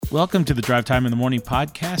Welcome to the Drive Time in the Morning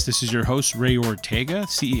podcast. This is your host, Ray Ortega,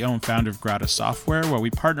 CEO and founder of Grata Software, where we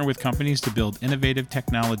partner with companies to build innovative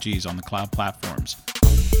technologies on the cloud platforms.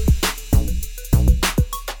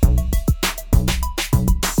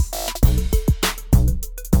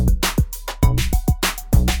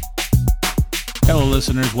 Hello,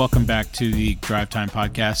 listeners. Welcome back to the Drive Time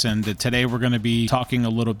podcast. And today we're going to be talking a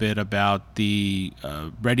little bit about the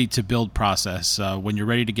ready-to-build process. When you're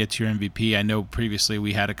ready to get to your MVP, I know previously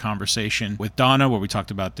we had a conversation with Donna where we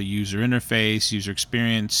talked about the user interface, user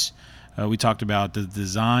experience. We talked about the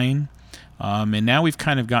design. And now we've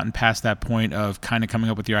kind of gotten past that point of kind of coming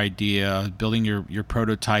up with your idea, building your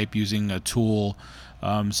prototype using a tool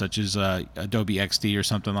such as Adobe XD or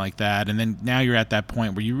something like that. And then now you're at that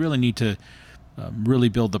point where you really need to really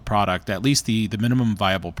build the product, at least the minimum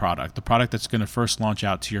viable product, the product that's going to first launch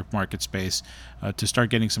out to your market space to start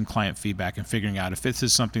getting some client feedback and figuring out if this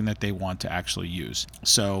is something that they want to actually use.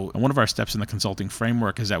 So one of our steps in the consulting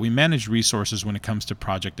framework is that we manage resources when it comes to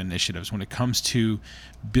project initiatives, when it comes to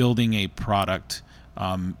building a product,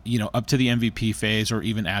 up to the MVP phase or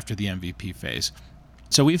even after the MVP phase.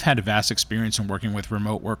 So we've had a vast experience in working with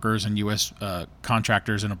remote workers and U.S.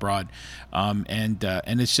 Contractors and abroad, and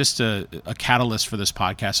it's just a catalyst for this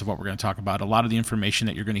podcast of what we're going to talk about. A lot of the information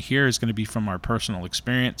that you're going to hear is going to be from our personal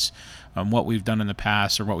experience, what we've done in the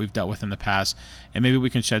past or what we've dealt with in the past, and maybe we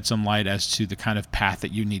can shed some light as to the kind of path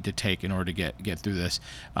that you need to take in order to get through this.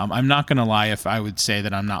 I'm not going to lie if I would say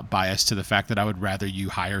that I'm not biased to the fact that I would rather you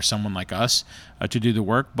hire someone like us to do the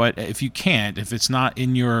work, but if you can't, if it's not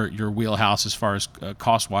in your wheelhouse as far as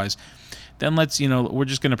cost-wise, then we're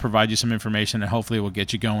just going to provide you some information and hopefully it will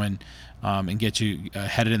get you going and get you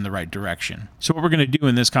headed in the right direction. So what we're going to do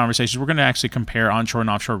in this conversation is we're going to actually compare onshore and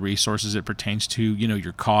offshore resources. It pertains to,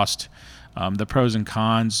 your cost, the pros and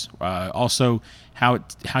cons, also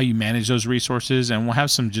how you manage those resources. And we'll have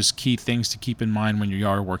some just key things to keep in mind when you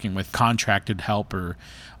are working with contracted help or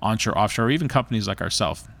onshore, offshore, or even companies like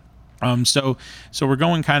ourselves. So we're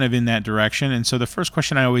going kind of in that direction. And so the first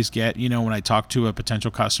question I always get, when I talk to a potential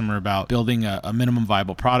customer about building a minimum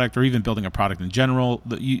viable product or even building a product in general,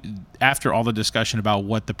 after all the discussion about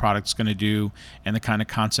what the product's going to do and the kind of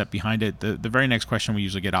concept behind it, the very next question we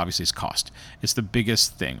usually get obviously is cost. It's the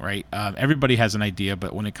biggest thing, right? Everybody has an idea,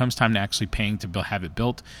 but when it comes time to actually paying to have it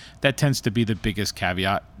built, that tends to be the biggest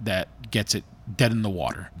caveat that gets it dead in the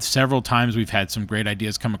water. Several times we've had some great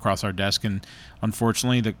ideas come across our desk, and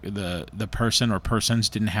unfortunately the person or persons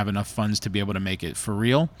didn't have enough funds to be able to make it for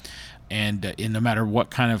real. And no matter what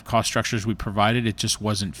kind of cost structures we provided, it just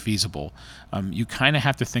wasn't feasible. You kind of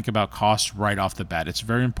have to think about cost right off the bat. It's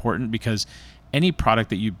very important because any product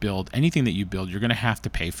that you build, anything that you build, you're going to have to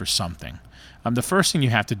pay for something. The first thing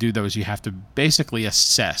you have to do, though, is you have to basically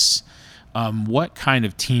assess what kind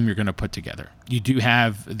of team you're going to put together. You do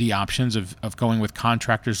have the options of going with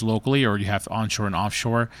contractors locally, or you have onshore and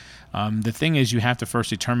offshore. The thing is, you have to first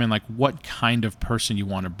determine what kind of person you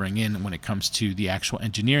want to bring in when it comes to the actual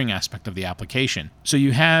engineering aspect of the application. So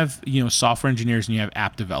you have software engineers and you have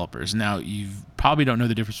app developers. Now you probably don't know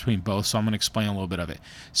the difference between both, so I'm going to explain a little bit of it.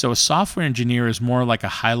 So a software engineer is more like a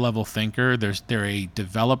high-level thinker. They're a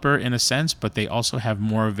developer in a sense, but they also have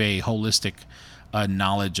more of a holistic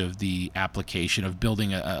knowledge of the application of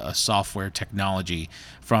building a software technology,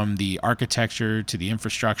 from the architecture to the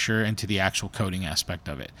infrastructure and to the actual coding aspect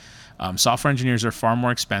of it. Software engineers are far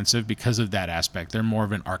more expensive because of that aspect. They're more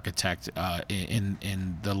of an architect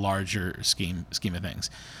in the larger scheme of things.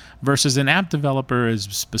 Versus an app developer is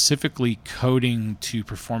specifically coding to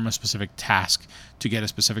perform a specific task to get a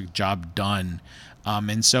specific job done.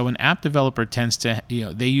 And so an app developer tends to,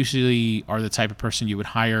 they usually are the type of person you would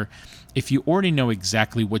hire if you already know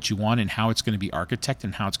exactly what you want and how it's going to be architected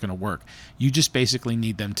and how it's going to work. You just basically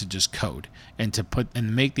need them to just code and to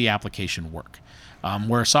make the application work.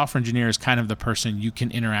 Where a software engineer is kind of the person you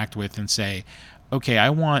can interact with and say, okay, I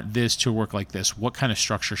want this to work like this. What kind of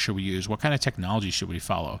structure should we use? What kind of technology should we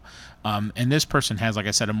follow? And this person has, like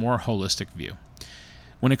I said, a more holistic view.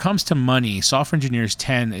 When it comes to money, software engineers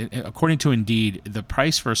tend, according to Indeed, the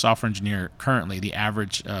price for a software engineer currently, the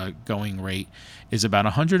average going rate is about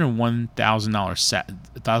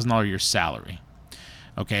 $101,000 a year salary.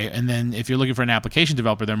 Okay, and then if you're looking for an application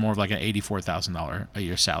developer, they're more of like an $84,000 a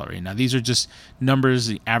year salary. Now, these are just numbers,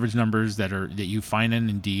 the average numbers that you find in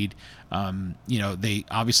Indeed. They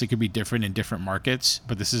obviously could be different in different markets,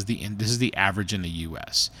 but this is the average in the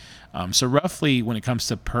U.S. So roughly, when it comes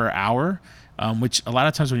to per hour, which a lot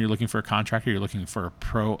of times when you're looking for a contractor, you're looking for a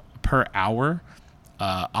per hour.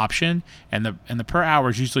 option, and the per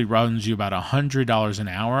hours usually runs you about $100 an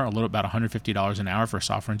hour, a little about $150 an hour for a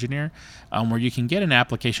software engineer, where you can get an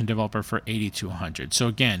application developer for 80 to 100. So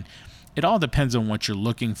again, it all depends on what you're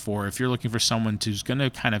looking for. If you're looking for someone who's going to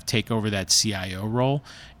kind of take over that CIO role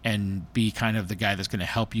and be kind of the guy that's going to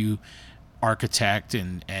help you architect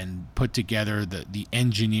and put together the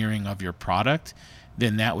engineering of your product,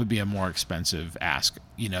 then that would be a more expensive ask,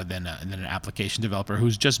 than an application developer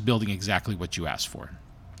who's just building exactly what you asked for.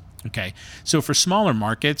 Okay, so for smaller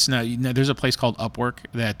markets, now there's a place called Upwork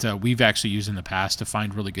that we've actually used in the past to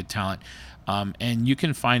find really good talent. And you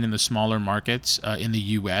can find in the smaller markets in the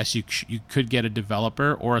U.S., you could get a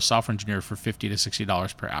developer or a software engineer for $50 to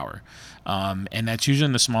 $60 per hour. And that's usually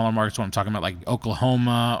in the smaller markets when I'm talking about like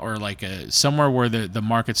Oklahoma or like somewhere where the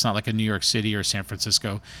market's not like a New York City or San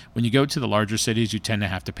Francisco. When you go to the larger cities, you tend to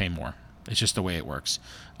have to pay more. It's just the way it works.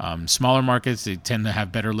 Smaller markets, they tend to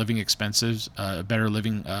have better living expenses, better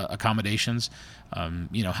living accommodations.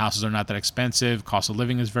 Houses are not that expensive. Cost of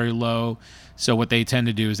living is very low. So what they tend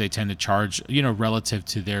to do is they tend to charge, relative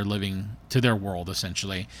to their living, to their world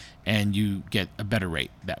essentially, and you get a better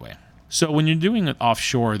rate that way. So when you're doing it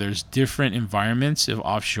offshore, there's different environments of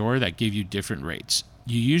offshore that give you different rates.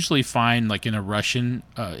 You usually find, like in a Russian,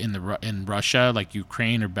 in Russia, like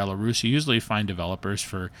Ukraine or Belarus, you usually find developers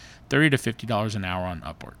for $30 to $50 an hour on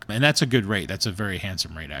Upwork, and that's a good rate. That's a very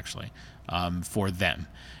handsome rate actually for them.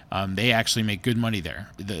 They actually make good money there.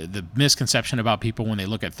 The misconception about people when they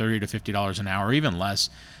look at $30 to $50 an hour, or even less,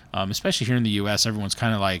 especially here in the U.S., everyone's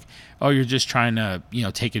kind of like, oh, you're just trying to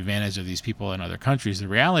take advantage of these people in other countries. The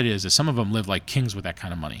reality is that some of them live like kings with that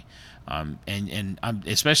kind of money. And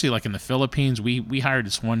especially like in the Philippines, we hired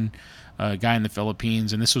this one guy in the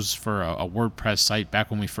Philippines, and this was for a WordPress site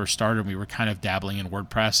back when we first started. We were kind of dabbling in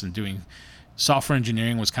WordPress and doing software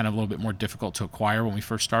engineering was kind of a little bit more difficult to acquire when we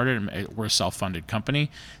first started. We're a self-funded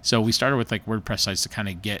company, so we started with like WordPress sites to kind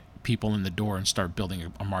of get people in the door and start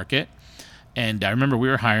building a market. And I remember we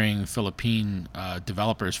were hiring Philippine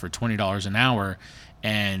developers for $20 an hour.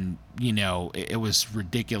 And, it was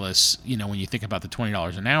ridiculous, when you think about the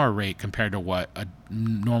 $20 an hour rate compared to what a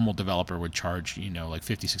normal developer would charge, like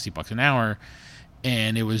 $50, $60 an hour.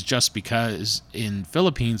 And it was just because in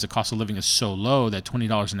Philippines, the cost of living is so low that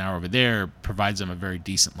 $20 an hour over there provides them a very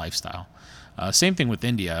decent lifestyle. Same thing with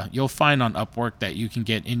India. You'll find on Upwork that you can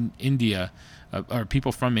get in India or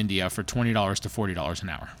people from India for $20 to $40 an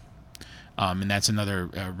hour. And that's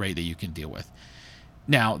another rate that you can deal with.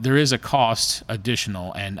 Now, there is a cost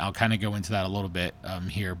additional, and I'll kind of go into that a little bit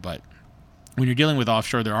here, but when you're dealing with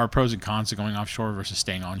offshore, there are pros and cons to going offshore versus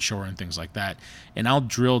staying onshore and things like that. And I'll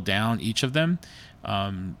drill down each of them.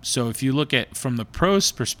 So if you look at from the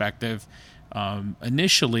pros perspective,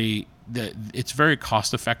 initially, it's very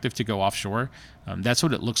cost effective to go offshore. That's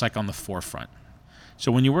what it looks like on the forefront.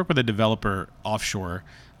 So when you work with a developer offshore,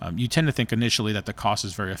 you tend to think initially that the cost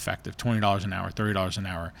is very effective, $20 an hour, $30 an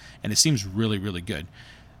hour, and it seems really, really good.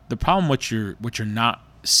 The problem what you're not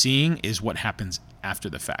seeing is what happens after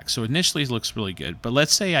the fact. So initially it looks really good, but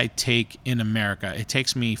let's say I take in America, it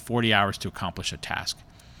takes me 40 hours to accomplish a task.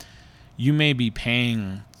 You may be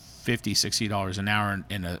paying $50, $60 an hour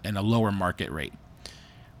in a lower market rate,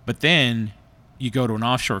 but then you go to an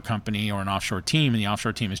offshore company or an offshore team, and the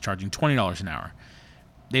offshore team is charging $20 an hour.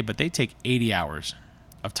 But they take 80 hours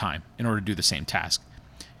of time in order to do the same task.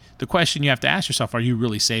 The question you have to ask yourself, are you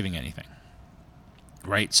really saving anything?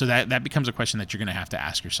 Right? So that becomes a question that you're going to have to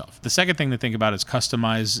ask yourself. The second thing to think about is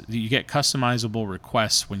you get customizable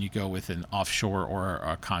requests when you go with an offshore or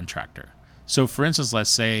a contractor. So for instance, let's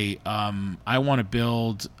say I want to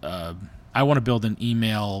build an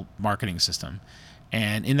email marketing system.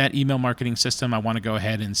 And in that email marketing system, I want to go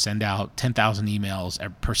ahead and send out 10,000 emails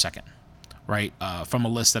per second. Right, from a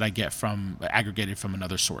list that I get aggregated from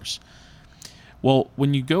another source. Well,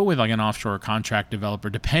 when you go with like an offshore contract developer,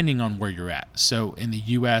 depending on where you're at. So in the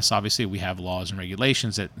U.S., obviously we have laws and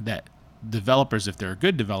regulations that developers, if they're a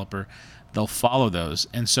good developer, they'll follow those.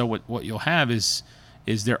 And so what you'll have is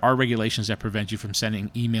there are regulations that prevent you from sending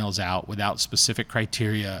emails out without specific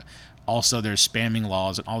criteria. Also, there's spamming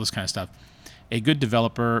laws and all this kind of stuff. A good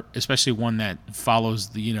developer, especially one that follows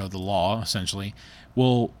the law essentially,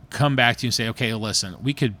 will come back to you and say, okay, listen,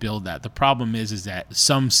 we could build that. The problem is that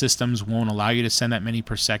some systems won't allow you to send that many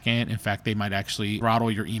per second. In fact, they might actually throttle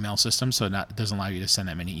your email system, so it doesn't allow you to send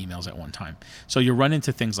that many emails at one time. So you run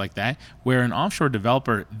into things like that, where an offshore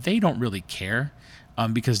developer, they don't really care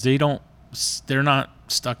because they're not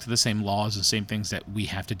stuck to the same laws and same things that we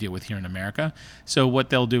have to deal with here in America. So what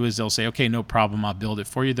they'll do is they'll say, okay, no problem, I'll build it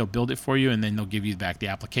for you. They'll build it for you, and then they'll give you back the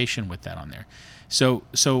application with that on there. So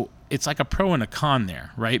it's like a pro and a con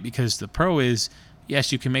there, right? Because the pro is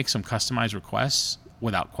yes, you can make some customized requests.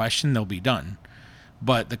 Without question, they'll be done.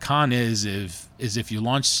 But the con is if you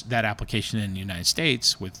launch that application in the United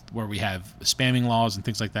States with where we have spamming laws and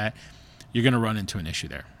things like that, you're going to run into an issue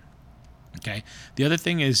there. Okay. The other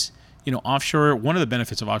thing is, offshore, one of the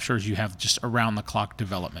benefits of offshore is you have just around the clock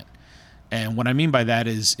development. And what I mean by that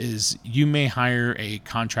is you may hire a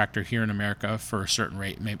contractor here in America for a certain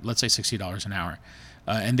rate, maybe, let's say $60 an hour,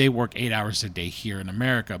 and they work 8 hours a day here in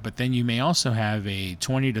America. But then you may also have a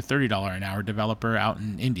 $20 to $30 an hour developer out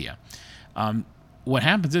in India. What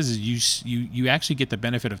happens is you actually get the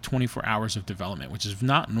benefit of 24 hours of development, which is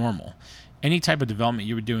not normal. Any type of development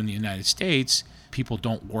you would do in the United States, people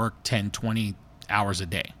don't work 10, 20 hours a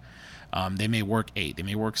day. They may work 8, they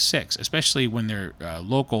may work 6, especially when they're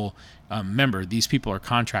local member. These people are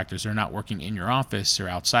contractors. They're not working in your office or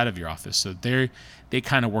outside of your office. So they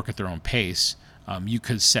kind of work at their own pace. You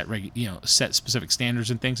could set specific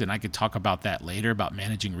standards and things, and I could talk about that later about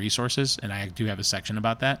managing resources, and I do have a section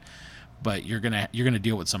about that. But you're gonna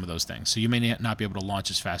deal with some of those things. So you may not be able to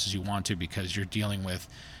launch as fast as you want to because you're dealing with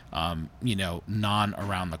non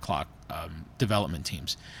around the clock development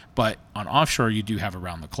teams. But on offshore, you do have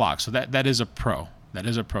around the clock. So that is a pro. That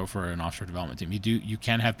is a pro for an offshore development team. You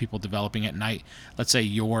can have people developing at night. Let's say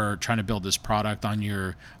you're trying to build this product on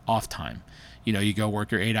your off time. You go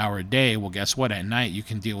work your 8 hour a day. Well, guess what? At night, you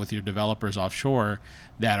can deal with your developers offshore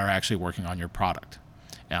that are actually working on your product.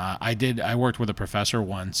 I worked with a professor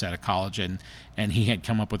once at a college, and he had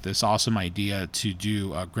come up with this awesome idea to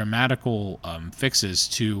do grammatical fixes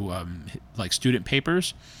to like student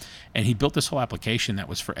papers. And he built this whole application that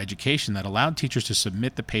was for education that allowed teachers to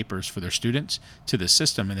submit the papers for their students to the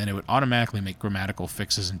system, and then it would automatically make grammatical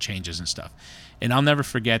fixes and changes and stuff. And I'll never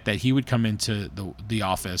forget that he would come into the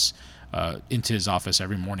office, into his office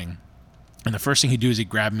every morning. And the first thing he'd do is he'd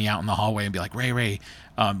grab me out in the hallway and be like, Ray,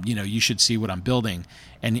 you should see what I'm building.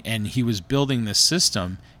 And he was building this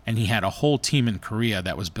system, and he had a whole team in Korea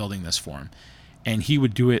that was building this for him. And he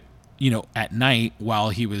would do it, at night while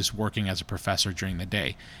he was working as a professor during the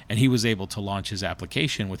day. And he was able to launch his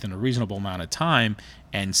application within a reasonable amount of time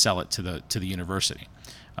and sell it to the university,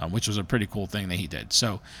 which was a pretty cool thing that he did.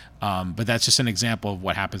 So, but that's just an example of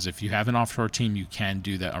what happens if you have an offshore team. You can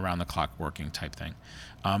do that around the clock working type thing.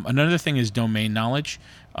 Another thing is domain knowledge.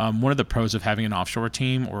 One of the pros of having an offshore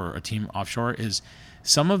team or a team offshore is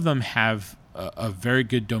some of them have a very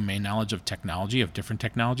good domain knowledge of technology, of different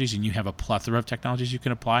technologies, and you have a plethora of technologies you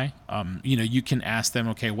can apply. You can ask them,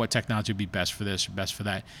 okay, what technology would be best for this or best for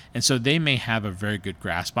that? And so they may have a very good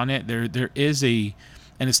grasp on it. There is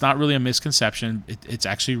and it's not really a misconception. It's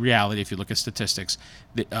actually reality if you look at statistics.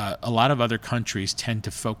 A lot of other countries tend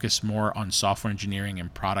to focus more on software engineering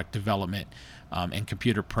and product development and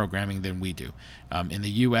computer programming than we do. In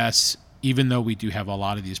the U.S., even though we do have a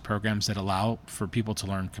lot of these programs that allow for people to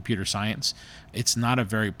learn computer science, it's not a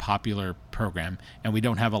very popular program, and we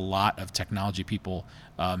don't have a lot of technology people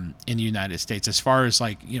in the United States as far as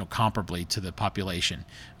comparably to the population.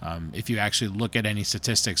 If you actually look at any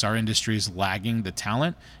statistics, our industry is lagging the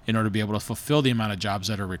talent in order to be able to fulfill the amount of jobs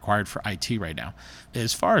that are required for IT right now.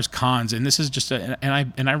 As far as cons, and this is just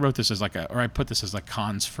I wrote this as I put this as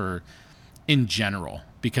cons for in general,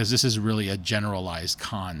 because this is really a generalized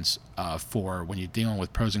cons for when you're dealing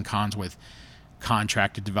with pros and cons with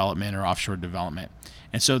contracted development or offshore development.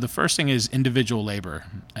 And so the first thing is individual labor.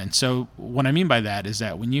 And so what I mean by that is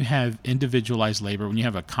that when you have individualized labor, when you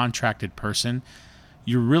have a contracted person,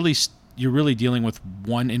 you're really dealing with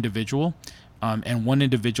one individual, and one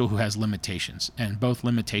individual who has limitations, and both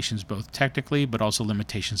technically, but also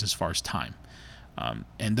limitations as far as time.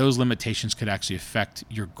 And those limitations could actually affect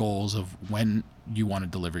your goals of when you want to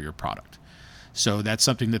deliver your product. So that's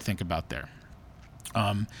something to think about there.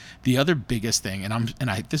 The other biggest thing,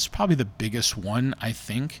 this is probably the biggest one, I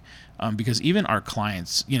think, because even our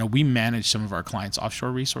clients, we manage some of our clients'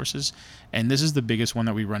 offshore resources, and this is the biggest one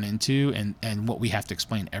that we run into, and what we have to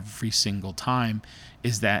explain every single time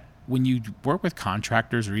is that when you work with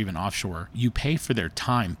contractors or even offshore, you pay for their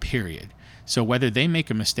time, period. So whether they make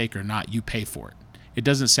a mistake or not, you pay for it. It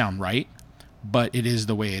doesn't sound right, but it is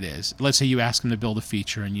the way it is. Let's say you ask them to build a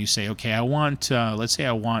feature and you say, okay, let's say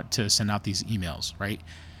I want to send out these emails, right?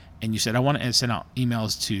 And you said, I want to send out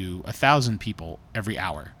emails to 1,000 people every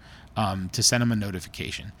hour to send them a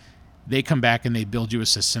notification. They come back and they build you a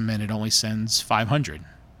system and it only sends 500,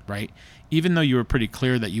 right? Even though you were pretty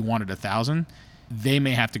clear that you wanted 1,000, they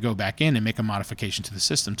may have to go back in and make a modification to the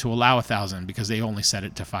system to allow 1,000 because they only set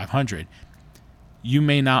it to 500. You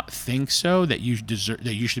may not think so, that you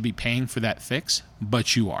should be paying for that fix,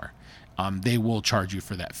 but you are. They will charge you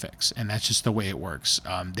for that fix, and that's just the way it works.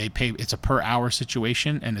 They pay. It's a per hour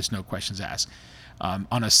situation, and it's no questions asked.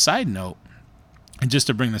 On a side note, and just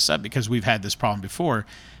to bring this up because we've had this problem before,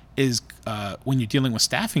 is when you're dealing with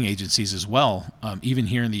staffing agencies as well, even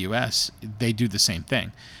here in the U.S., they do the same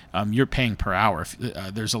thing. You're paying per hour.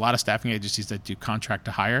 There's a lot of staffing agencies that do contract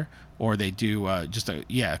to hire, or they do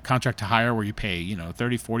contract to hire where you pay, $30,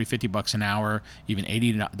 $40, $50 an hour, even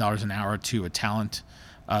 $80 an hour to a talent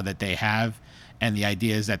that they have. And the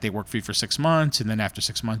idea is that they work for you for 6 months, and then after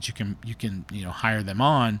 6 months you can hire them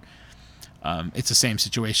on. It's the same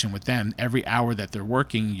situation with them. Every hour that they're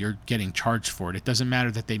working, you're getting charged for it. It doesn't matter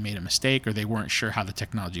that they made a mistake or they weren't sure how the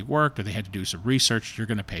technology worked or they had to do some research. You're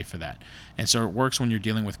going to pay for that. And so it works when you're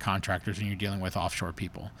dealing with contractors and you're dealing with offshore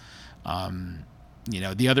people.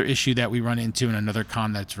 The other issue that we run into, and another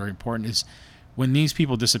con that's very important, is when these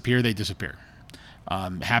people disappear, they disappear.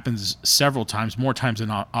 It happens several times, more times than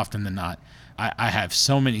often than not. I have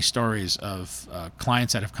so many stories of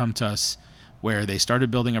clients that have come to us where they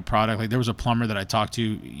started building a product. Like there was a plumber that I talked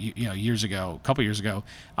to, a couple years ago.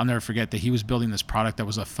 I'll never forget that he was building this product that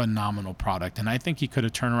was a phenomenal product. And I think he could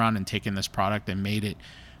have turned around and taken this product and made it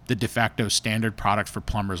the de facto standard product for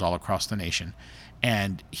plumbers all across the nation.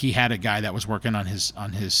 And he had a guy that was working on his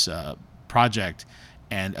project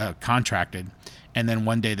and contracted. And then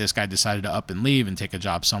one day this guy decided to up and leave and take a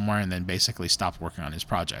job somewhere and then basically stopped working on his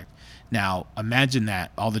project. Now, imagine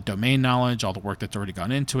that, all the domain knowledge, all the work that's already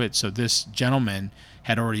gone into it. So this gentleman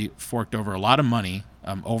had already forked over a lot of money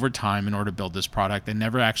over time in order to build this product and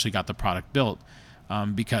never actually got the product built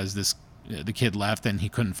because the kid left and he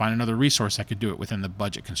couldn't find another resource that could do it within the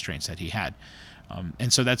budget constraints that he had.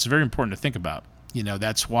 And so that's very important to think about.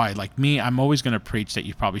 That's why, like me, I'm always going to preach that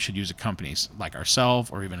you probably should use a companies like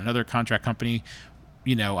ourselves or even another contract company.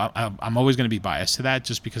 I'm always going to be biased to that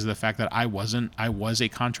just because of the fact that I was a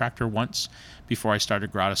contractor once before I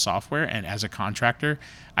started Grata Software. And as a contractor,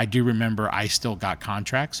 I do remember I still got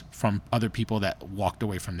contracts from other people that walked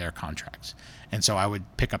away from their contracts. And so I would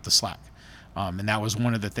pick up the slack. And that was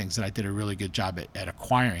one of the things that I did a really good job at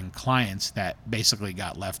acquiring clients that basically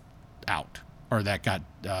got left out or that got,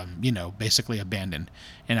 basically abandoned.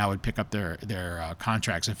 And I would pick up their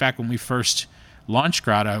contracts. In fact, when we first launched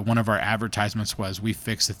Grata, one of our advertisements was we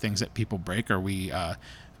fix the things that people break, or we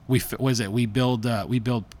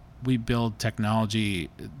build technology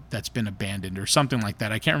that's been abandoned or something like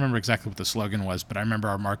that. I can't remember exactly what the slogan was, but I remember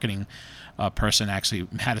our marketing person actually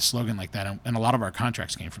had a slogan like that, and a lot of our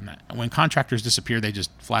contracts came from that. When contractors disappear, they just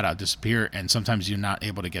flat out disappear, and sometimes you're not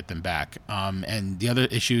able to get them back. And the other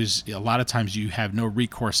issue is a lot of times you have no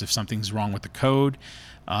recourse if something's wrong with the code.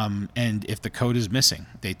 And if the code is missing,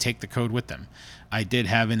 they take the code with them. I did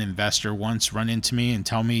have an investor once run into me and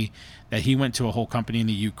tell me that he went to a whole company in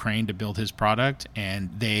the Ukraine to build his product, and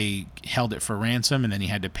they held it for ransom, and then he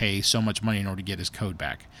had to pay so much money in order to get his code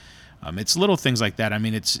back. It's little things like that. I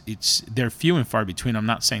mean, they're few and far between. I'm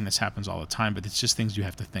not saying this happens all the time, but it's just things you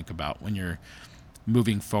have to think about when you're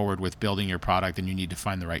moving forward with building your product, and you need to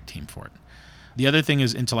find the right team for it. The other thing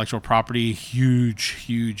is intellectual property.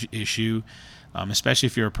 Huge issue. Especially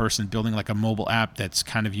if you're a person building like a mobile app that's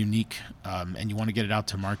kind of unique and you want to get it out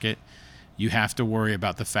to market, you have to worry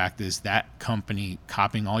about the fact is that company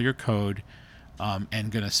copying all your code and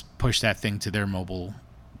going to push that thing to their mobile,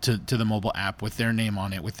 to the mobile app with their name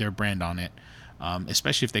on it, with their brand on it,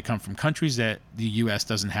 especially if they come from countries that the U.S.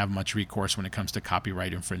 doesn't have much recourse when it comes to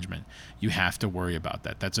copyright infringement. You have to worry about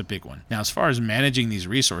that. That's a big one. Now, as far as managing these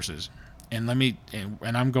resources, and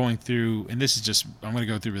I'm going through, and this is just, I'm going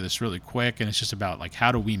to go through this really quick, and it's just about like,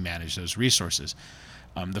 how do we manage those resources?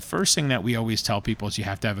 The first thing that we always tell people is you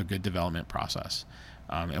have to have a good development process.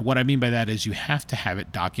 And what I mean by that is you have to have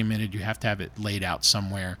it documented. You have to have it laid out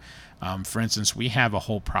somewhere. For instance, we have a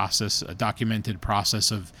whole process, a documented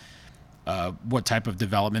process of what type of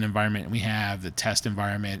development environment we have, the test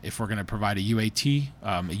environment. If we're going to provide a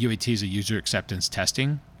UAT is a user acceptance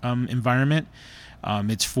testing environment.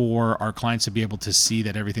 It's for our clients to be able to see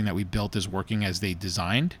that everything that we built is working as they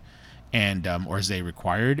designed and or as they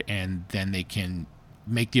required, and then they can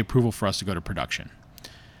make the approval for us to go to production.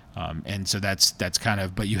 And so that's kind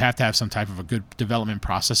of, but you have to have some type of a good development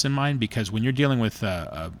process in mind, because when you're dealing with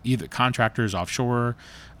either contractors, offshore,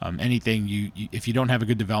 anything, if you don't have a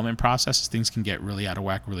good development process, things can get really out of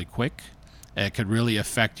whack really quick. It could really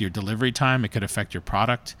affect your delivery time. It could affect your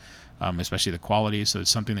product. Especially the quality. So it's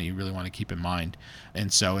something that you really want to keep in mind.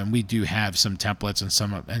 And we do have some templates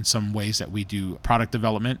and some ways that we do product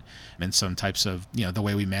development and some types of, the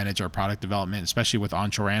way we manage our product development, especially with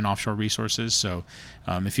onshore and offshore resources. So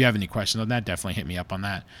if you have any questions on that, definitely hit me up on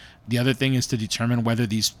that. The other thing is to determine whether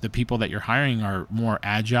the people that you're hiring are more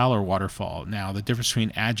agile or waterfall. Now, the difference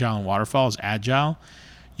between agile and waterfall is agile,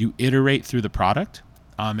 you iterate through the product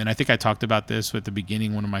And I think I talked about this at the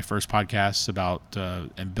beginning, one of my first podcasts about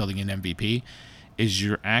and building an MVP, is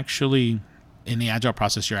you're actually, in the agile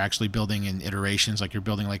process, you're actually building in iterations, like you're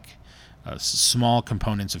building like small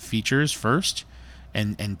components of features first,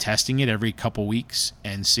 and testing it every couple weeks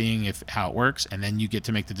and seeing how it works, and then you get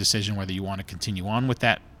to make the decision whether you want to continue on with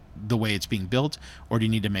that the way it's being built, or do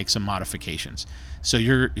you need to make some modifications. So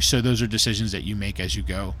those are decisions that you make as you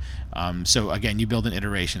go. So again, you build in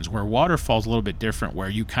iterations. Where waterfall's a little bit different, where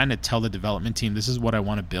you kind of tell the development team, this is what I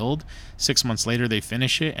want to build. 6 months later they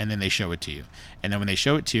finish it, and then they show it to you. And then when they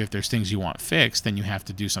show it to you, if there's things you want fixed, then you have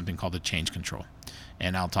to do something called a change control,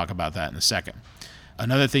 and I'll talk about that in a second.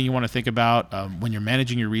 Another thing you want to think about when you're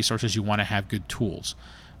managing your resources, you want to have good tools,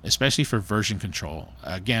 especially for version control.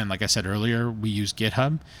 Again, like I said earlier, we use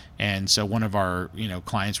GitHub, and so one of our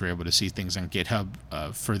clients were able to see things on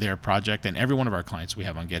GitHub for their project, and every one of our clients we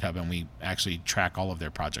have on GitHub, and we actually track all of their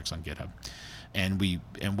projects on GitHub. And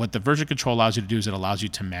what the version control allows you to do is it allows you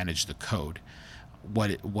to manage the code.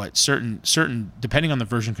 What certain depending on the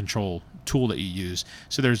version control tool that you use.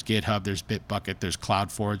 So there's GitHub, there's Bitbucket, there's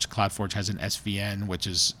CloudForge. CloudForge has an SVN, which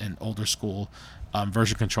is an older school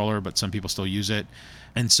version controller, but some people still use it.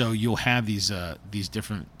 And so you'll have these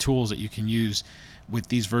different tools that you can use with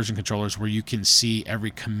these version controllers, where you can see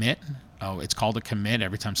every commit. Oh, it's called a commit.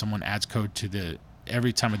 Every time someone adds code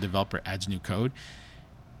every time a developer adds new code,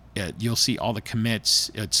 you'll see all the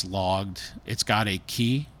commits. It's logged. It's got a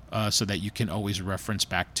key so that you can always reference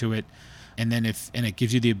back to it. And then it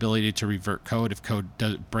gives you the ability to revert code. If code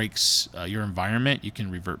breaks your environment, you can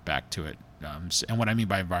revert back to it. And what I mean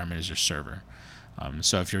by environment is your server.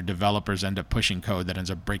 So if your developers end up pushing code that ends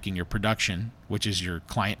up breaking your production, which is your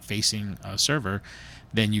client-facing server,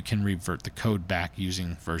 then you can revert the code back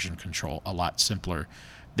using version control. A lot simpler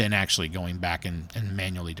than actually going back and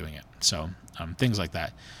manually doing it. So things like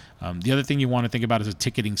that. The other thing you want to think about is a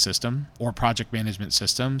ticketing system or project management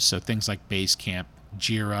system. So things like Basecamp,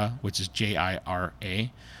 Jira, which is Jira,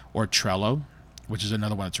 or Trello, which is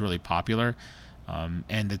another one that's really popular.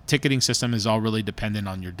 And the ticketing system is all really dependent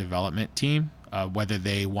on your development team,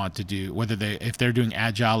 if they're doing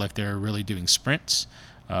agile, if they're really doing sprints,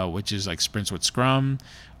 which is like sprints with Scrum,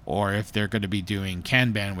 or if they're going to be doing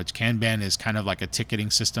Kanban, which Kanban is kind of like a ticketing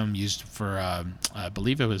system used for, I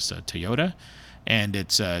believe it was Toyota. And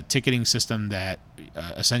it's a ticketing system that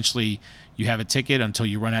essentially you have a ticket until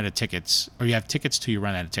you run out of tickets, or you have tickets till you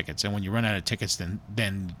run out of tickets. And when you run out of tickets,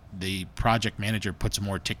 then the project manager puts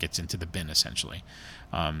more tickets into the bin, essentially.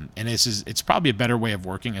 And it's probably a better way of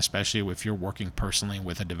working, especially if you're working personally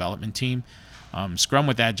with a development team. Scrum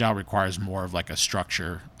with Agile requires more of like a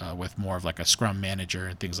structure with more of like a Scrum manager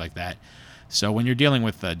and things like that. So when you're dealing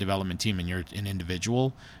with a development team and you're an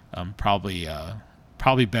individual, probably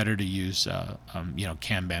better to use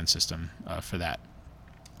Kanban system for that.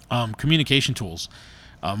 Communication tools.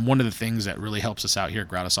 One of the things that really helps us out here at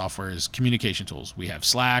Grata Software is communication tools. We have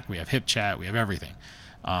Slack, we have HipChat, we have everything.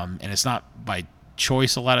 And it's not by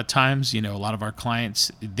choice a lot of times. A lot of our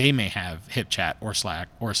clients, they may have HipChat or Slack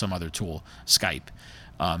or some other tool, Skype.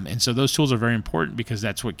 And so those tools are very important because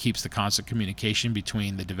that's what keeps the constant communication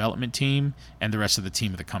between the development team and the rest of the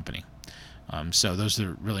team of the company. So those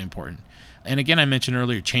are really important. And again, I mentioned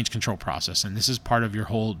earlier change control process, and this is part of your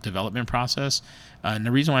whole development process. And the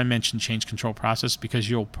reason why I mentioned change control process, because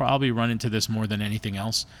you'll probably run into this more than anything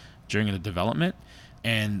else during the development.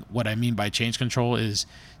 And what I mean by change control is,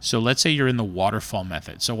 so let's say you're in the waterfall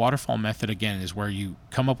method. So waterfall method, again, is where you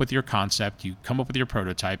come up with your concept, you come up with your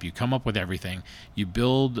prototype, you come up with everything, you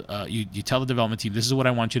build, you tell the development team, this is what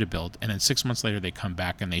I want you to build. And then 6 months later, they come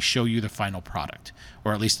back and they show you the final product,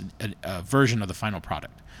 or at least a version of the final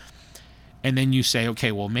product. And then you say,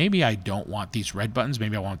 okay, well, maybe I don't want these red buttons.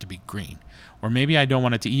 Maybe I want it to be green. Or maybe I don't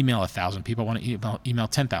want it to email 1,000 people. I want to email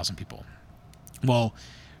 10,000 people. Well,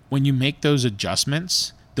 when you make those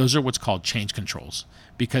adjustments, those are what's called change controls,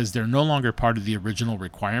 because they're no longer part of the original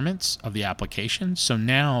requirements of the application. So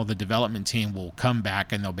now the development team will come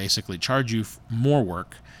back and they'll basically charge you more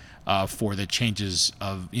work for the changes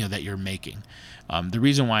that you're making. The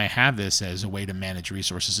reason why I have this as a way to manage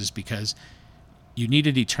resources is because you need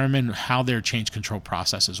to determine how their change control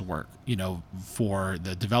processes work, for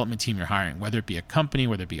the development team you're hiring, whether it be a company,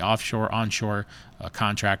 whether it be offshore, onshore, a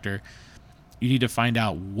contractor. You need to find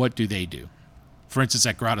out, what do they do? For instance,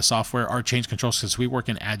 at Grata Software, our change controls, since we work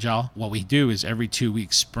in Agile, what we do is every 2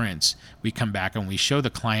 week sprints, we come back and we show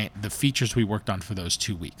the client the features we worked on for those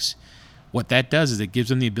 2 weeks. What that does is it gives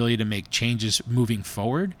them the ability to make changes moving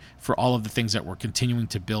forward for all of the things that we're continuing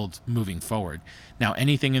to build moving forward. Now,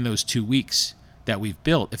 anything in those 2 weeks that we've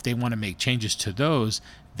built, if they want to make changes to those,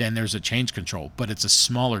 then there's a change control, but it's a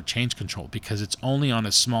smaller change control because it's only on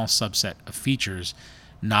a small subset of features,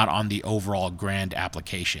 not on the overall grand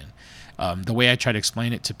application. The way I try to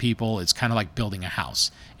explain it to people, it's kind of like building a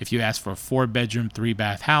house. If you ask for a 4-bedroom,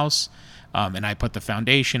 3-bath house, and I put the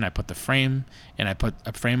foundation, I put the frame, and I put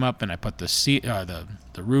a frame up, and I put the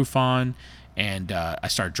roof on, and I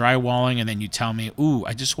start drywalling, and then you tell me, ooh,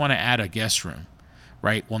 I just want to add a guest room.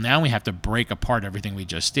 Right. Well, now we have to break apart everything we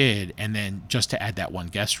just did, and then just to add that one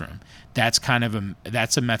guest room. That's kind of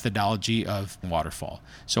a methodology of waterfall.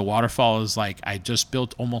 So waterfall is like, I just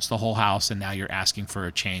built almost the whole house, and now you're asking for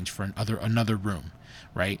a change for another room,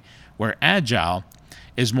 right? Where agile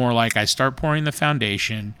is more like, I start pouring the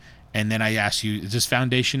foundation, and then I ask you, is this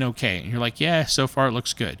foundation okay? And you're like, yeah, so far it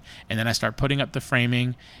looks good. And then I start putting up the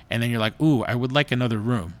framing, and then you're like, ooh, I would like another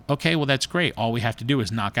room. Okay, well, that's great. All we have to do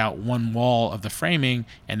is knock out one wall of the framing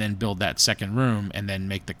and then build that second room, and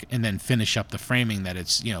then finish up the framing that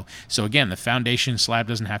it's, So again, the foundation slab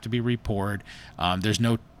doesn't have to be repoured. There's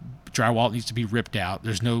no drywall that needs to be ripped out.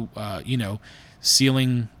 There's no,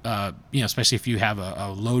 ceiling, especially if you have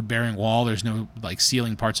a load-bearing wall, there's no like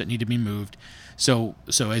ceiling parts that need to be moved. So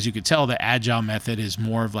as you could tell, the agile method is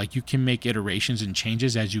more of like, you can make iterations and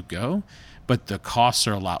changes as you go, but the costs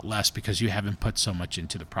are a lot less because you haven't put so much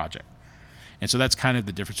into the project. And so that's kind of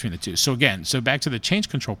the difference between the two. So again, back to the change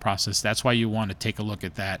control process, that's why you want to take a look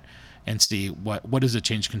at that and see what is the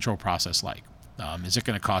change control process like. Is it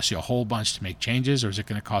going to cost you a whole bunch to make changes, or is it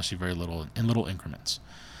going to cost you very little in little increments?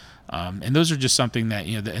 And those are just something that,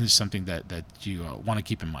 is something that you want to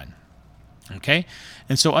keep in mind. Okay.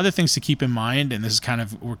 And so other things to keep in mind, and this is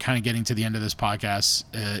we're kind of getting to the end of this podcast,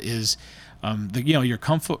 is your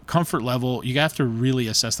comfort level. You have to really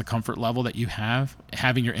assess the comfort level that you have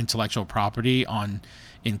having your intellectual property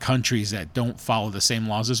in countries that don't follow the same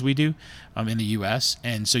laws as we do in the US.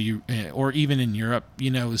 And so or even in Europe,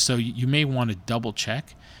 so you may want to double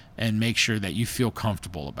check and make sure that you feel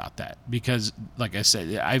comfortable about that. Because like I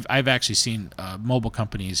said, I've actually seen mobile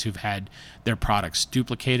companies who've had their products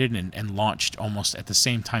duplicated and launched almost at the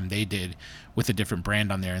same time they did with a different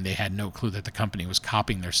brand on there, and they had no clue that the company was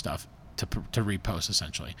copying their stuff to repost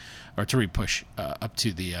essentially, or to repush up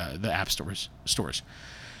to the app stores.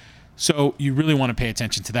 So you really want to pay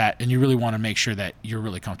attention to that, and you really want to make sure that you're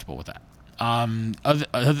really comfortable with that.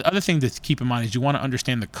 Other thing to keep in mind is you want to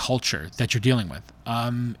understand the culture that you're dealing with.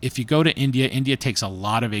 If you go to India takes a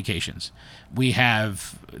lot of vacations.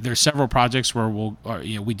 There's several projects where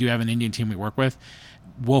we do have an Indian team we work with.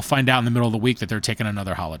 We'll find out in the middle of the week that they're taking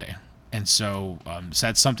another holiday. And so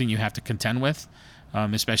that's something you have to contend with,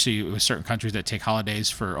 especially with certain countries that take holidays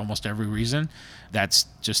for almost every reason. That's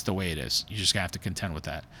just the way it is. You just have to contend with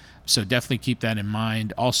that. So definitely keep that in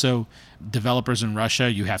mind. Also, developers in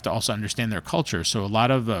Russia, you have to also understand their culture. So a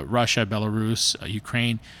lot of Russia, Belarus,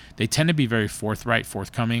 Ukraine, they tend to be very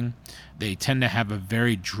forthcoming. They tend to have a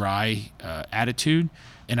very dry attitude.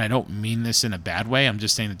 And I don't mean this in a bad way. I'm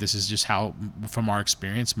just saying that this is just how, from our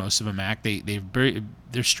experience, most of them act.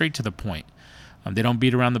 They're straight to the point. They don't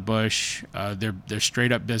beat around the bush. They're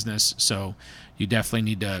straight up business. So you definitely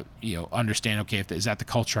need to understand, okay, is that the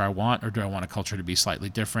culture I want, or do I want a culture to be slightly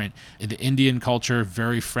different? The Indian culture,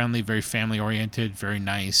 very friendly, very family oriented, very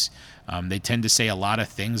nice. They tend to say a lot of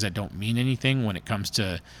things that don't mean anything when it comes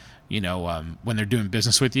to when they're doing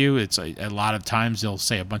business with you. It's a lot of times they'll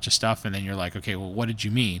say a bunch of stuff, and then you're like, okay, well, what did you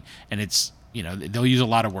mean? And it's they'll use a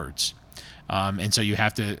lot of words. And so you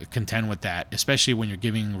have to contend with that, especially when you're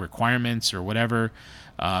giving requirements or whatever.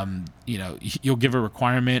 You'll give a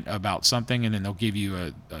requirement about something, and then they'll give you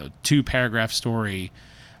a 2-paragraph story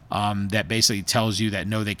that basically tells you that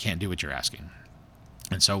no, they can't do what you're asking.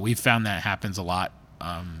 And so we've found that happens a lot.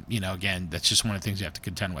 Again, that's just one of the things you have to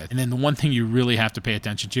contend with. And then the one thing you really have to pay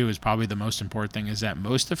attention to is probably the most important thing, is that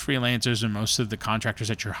most of the freelancers and most of the contractors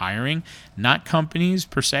that you're hiring, not companies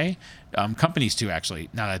per se, companies too, actually,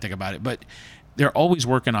 now that I think about it, but they're always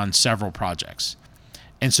working on several projects.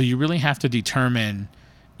 And so you really have to determine,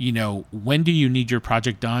 when do you need your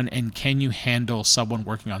project done, and can you handle someone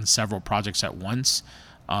working on several projects at once?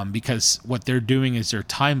 Because what they're doing is they're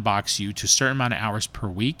time box you to a certain amount of hours per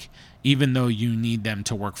week. Even though you need them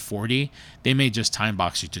to work 40, they may just time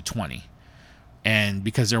box you to 20. And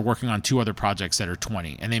because they're working on 2 other projects that are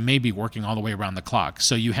 20, and they may be working all the way around the clock.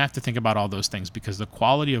 So you have to think about all those things, because the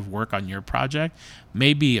quality of work on your project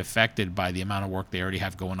may be affected by the amount of work they already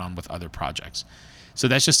have going on with other projects. So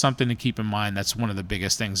that's just something to keep in mind. That's one of the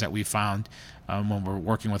biggest things that we found when we're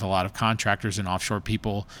working with a lot of contractors and offshore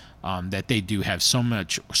people, that they do have so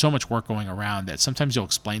much work going around that sometimes you'll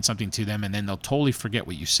explain something to them and then they'll totally forget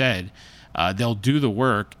what you said. They'll do the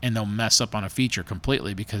work and they'll mess up on a feature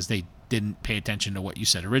completely because they didn't pay attention to what you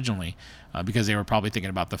said originally, because they were probably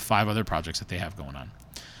thinking about the 5 other projects that they have going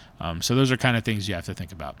on. So those are kind of things you have to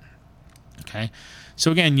think about. Okay.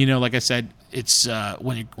 So again, like I said, it's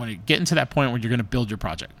when you get into that point where you're going to build your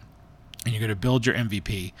project and you're going to build your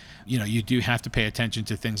MVP, you do have to pay attention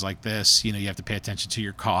to things like this. You have to pay attention to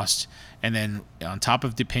your cost, and then on top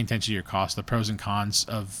of paying attention to your cost, the pros and cons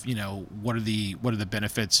of what are the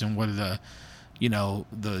benefits and what are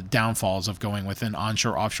the downfalls of going with an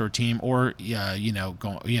onshore offshore team, or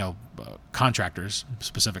contractors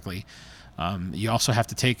specifically. You also have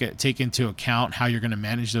to take into account how you're going to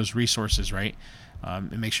manage those resources, right?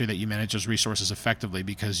 And make sure that you manage those resources effectively,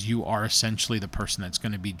 because you are essentially the person that's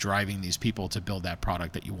going to be driving these people to build that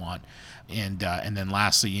product that you want. And then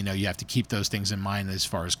lastly, you have to keep those things in mind as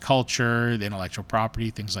far as culture, the intellectual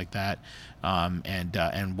property, things like that,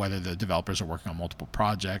 and whether the developers are working on multiple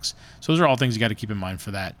projects. So those are all things you got to keep in mind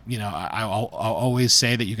for that. I'll always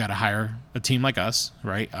say that you got to hire a team like us,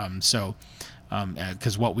 right?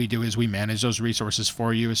 Because what we do is we manage those resources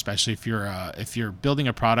for you, especially if you're building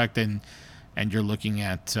a product and you're looking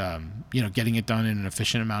at getting it done in an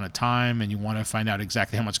efficient amount of time, and you want to find out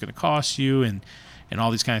exactly how much it's going to cost you and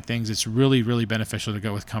all these kind of things. It's really, really beneficial to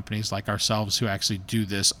go with companies like ourselves who actually do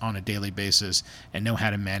this on a daily basis and know how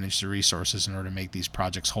to manage the resources in order to make these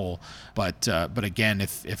projects whole. But again,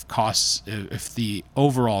 if the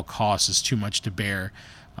overall cost is too much to bear,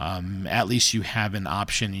 at least you have an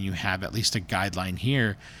option, and you have at least a guideline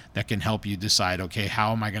here that can help you decide, okay,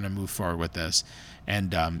 how am I going to move forward with this?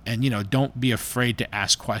 And don't be afraid to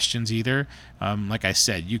ask questions either. Like I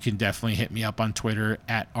said, you can definitely hit me up on Twitter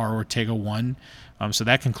at @ROrtega1. So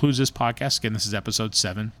that concludes this podcast. Again, this is episode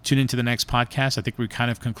 7. Tune into the next podcast. I think we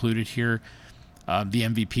kind of concluded here the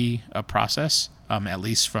MVP process, at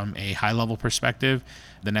least from a high level perspective.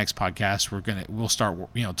 The next podcast, we'll start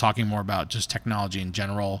talking more about just technology in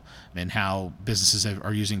general and how businesses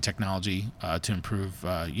are using technology to improve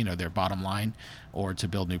their bottom line or to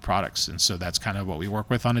build new products. And so that's kind of what we work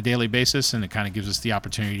with on a daily basis, and it kind of gives us the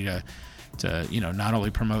opportunity to not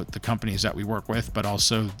only promote the companies that we work with, but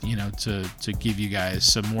also to give you guys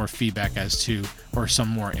some more feedback or some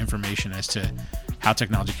more information as to how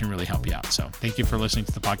technology can really help you out. So thank you for listening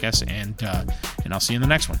to the podcast, and I'll see you in the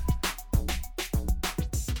next one.